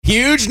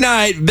huge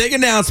night. Big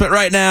announcement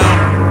right now.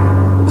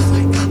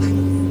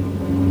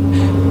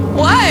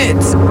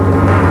 What?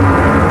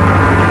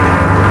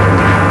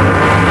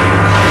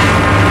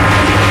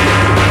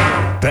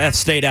 Beth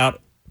stayed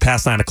out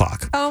past 9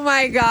 o'clock. Oh,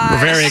 my God. We're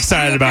very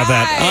excited about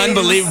that.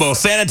 Unbelievable.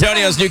 San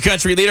Antonio's new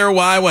country leader,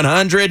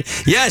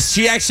 Y100. Yes,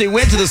 she actually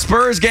went to the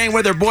Spurs game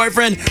with her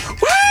boyfriend.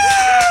 Woo!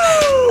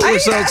 We're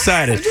so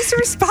excited. I'm just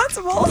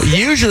responsible.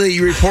 Usually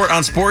you report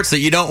on sports that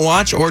you don't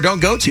watch or don't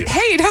go to.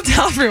 Hey, don't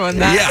tell everyone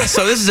that. Yeah,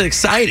 so this is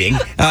exciting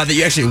that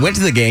you actually went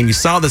to the game. You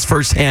saw this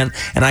firsthand,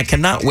 and I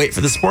cannot wait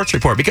for the sports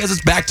report because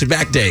it's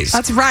back-to-back days.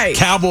 That's right.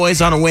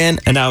 Cowboys on a win,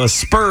 and now the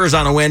Spurs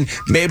on a win.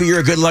 Maybe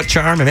you're a good luck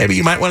charm, and maybe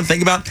you might want to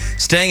think about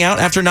staying out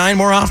after 9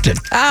 more often.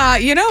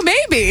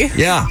 Maybe.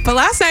 Yeah. But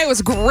last night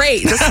was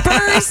great. The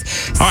Spurs.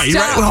 All right, you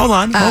ready? Well, hold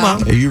on.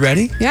 Are you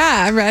ready?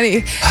 Yeah, I'm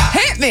ready.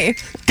 Hit me.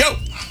 Go.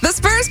 The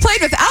Spurs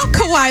played without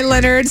Kawhi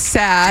Leonard,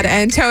 sad,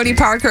 and Tony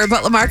Parker,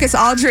 but LaMarcus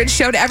Aldridge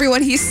showed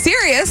everyone he's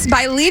serious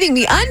by leading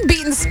the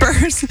unbeaten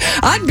Spurs,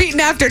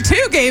 unbeaten after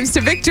 2 games, to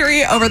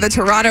victory over the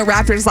Toronto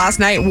Raptors last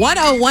night,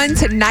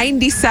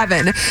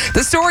 101-97.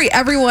 The story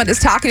everyone is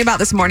talking about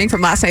this morning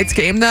from last night's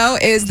game, though,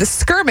 is the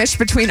skirmish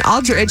between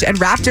Aldridge and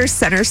Raptors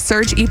center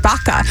Serge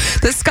Ibaka.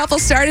 The scuffle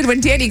started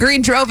when Danny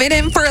Green drove in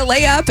him for a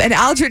layup, and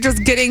Aldridge was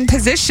getting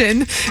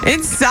position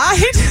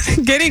inside,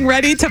 getting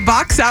ready to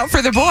box out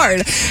for the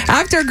board.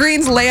 After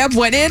Green's layup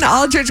went in,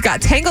 Aldridge got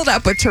tangled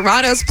up with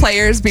Toronto's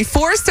players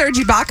before Serge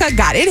Ibaka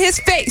got in his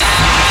face.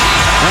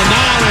 And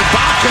now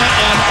Ibaka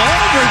and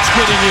Aldridge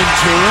getting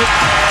into it.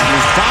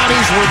 His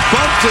bodies were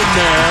bumped in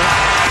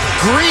there.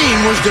 Green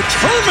was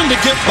determined to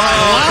get by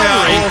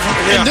Lowry,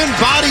 and then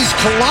bodies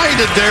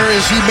collided there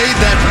as he made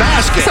that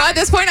basket. So at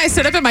this point, I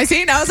stood up in my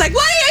seat and I was like,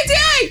 "What are you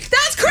doing?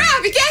 That's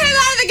crap! You get him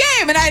out of the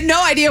game!" And I had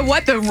no idea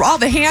what all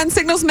the hand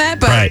signals meant.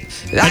 But right.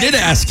 I did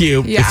ask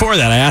you before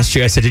that. I asked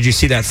you. I said, "Did you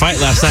see that fight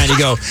last night?" And you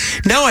go,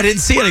 "No, I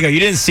didn't see it." I go, "You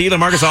didn't see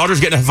LaMarcus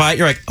Aldridge getting a fight?"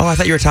 You're like, "Oh, I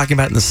thought you were talking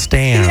about in the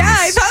stands." Yeah,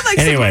 I thought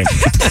anyway.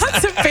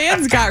 some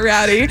fans got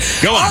rowdy.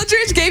 Go on.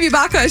 Aldridge gave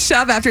Ibaka a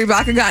shove after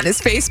Ibaka got in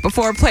his face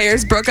before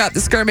players broke up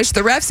the skirmish.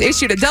 The refs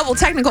issued a double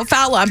technical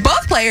foul on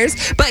both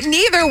players, but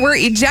neither were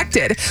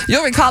ejected.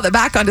 You'll recall that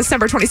back on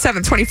December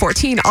 27,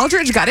 2014,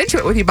 Aldridge got into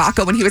it with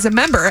Ibaka when he was a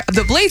member of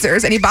the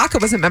Blazers and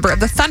Ibaka was a member of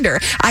the Thunder.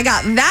 I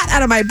got that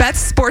out of my Beth'S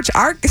sports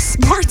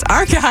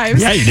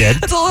archives. Yeah, you did.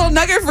 That's a little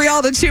nugget for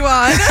y'all to chew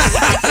on.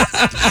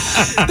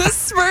 The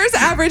Spurs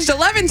averaged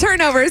 11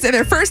 turnovers in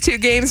their first 2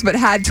 games, but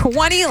had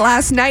 20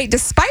 last night.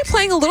 Despite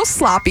playing a little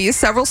sloppy,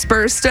 several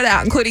Spurs stood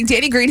out, including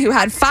Danny Green, who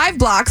had 5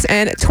 blocks,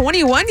 and a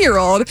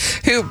 21-year-old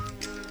who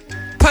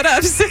put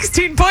up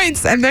 16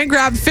 points and then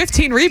grabbed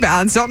 15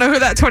 rebounds. Don't know who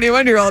that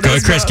 21-year-old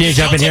is. Chris, can you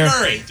jump in here?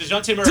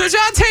 DeJounte Murray.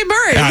 DeJounte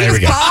Murray. Ah, He here was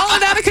we go.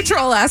 balling out of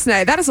control last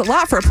night. That is a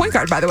lot for a point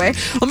guard, by the way.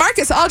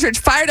 LaMarcus Aldridge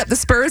fired up the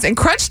Spurs in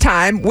crunch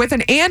time with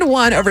an and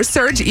one over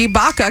Serge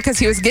Ibaka because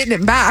he was getting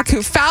it back,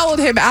 who fouled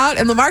him out,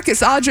 and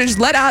LaMarcus Aldridge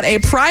let out a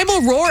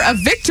primal roar of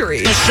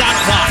victory. The shot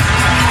clock.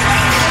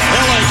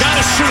 LA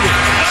gotta shoot it.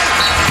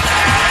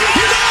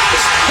 He does!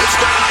 It's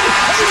done!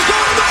 He's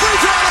going to the free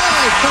throw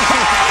line!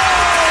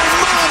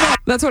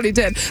 That's what he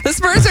did. The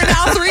Spurs are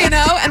now 3-0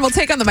 and will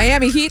take on the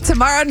Miami Heat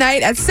tomorrow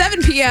night at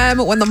 7 p.m.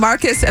 when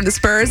LaMarcus and the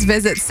Spurs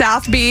visit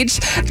South Beach.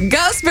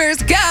 Go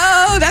Spurs,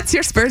 go! That's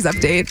your Spurs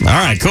update. All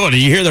right, cool.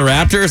 Did you hear the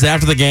Raptors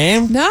after the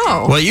game?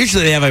 No. Well,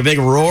 usually they have a big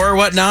roar or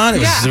whatnot.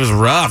 It was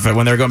rough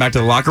when they were going back to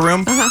the locker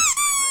room.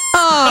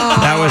 Oh.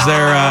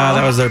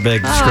 That was their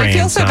big scream. I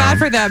feel so bad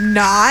for them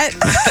not.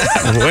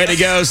 Way to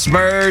go,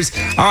 Spurs.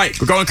 All right,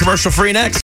 we're going commercial free next.